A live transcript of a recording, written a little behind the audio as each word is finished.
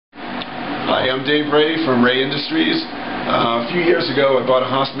Hi, I'm Dave Ray from Ray Industries. A few years ago I bought a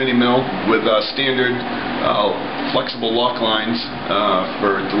Haas mini mill with standard flexible lock lines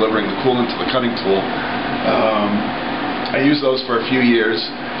for delivering the coolant to the cutting tool. I used those for a few years,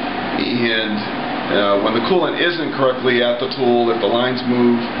 and when the coolant isn't correctly at the tool, if the lines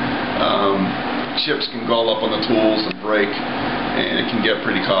move, chips can gall up on the tools and break, and it can get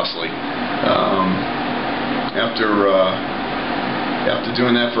pretty costly. After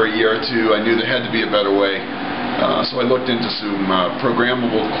doing that for a year or two, I knew there had to be a better way. So I looked into some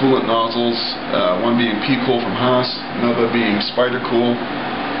programmable coolant nozzles, one being P-Cool from Haas, another being SpiderCool.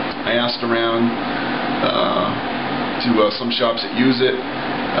 I asked around to some shops that use it.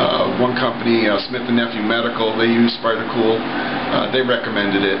 One company, Smith & Nephew Medical, they use SpiderCool. They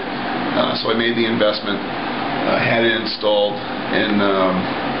recommended it. So I made the investment, had it installed, and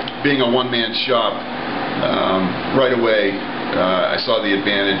being a one-man shop, right away I saw the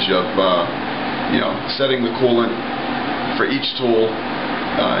advantage of setting the coolant for each tool.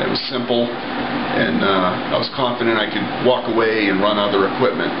 It was simple, and I was confident I could walk away and run other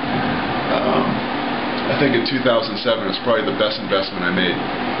equipment. I think in 2007 it was probably the best investment I made.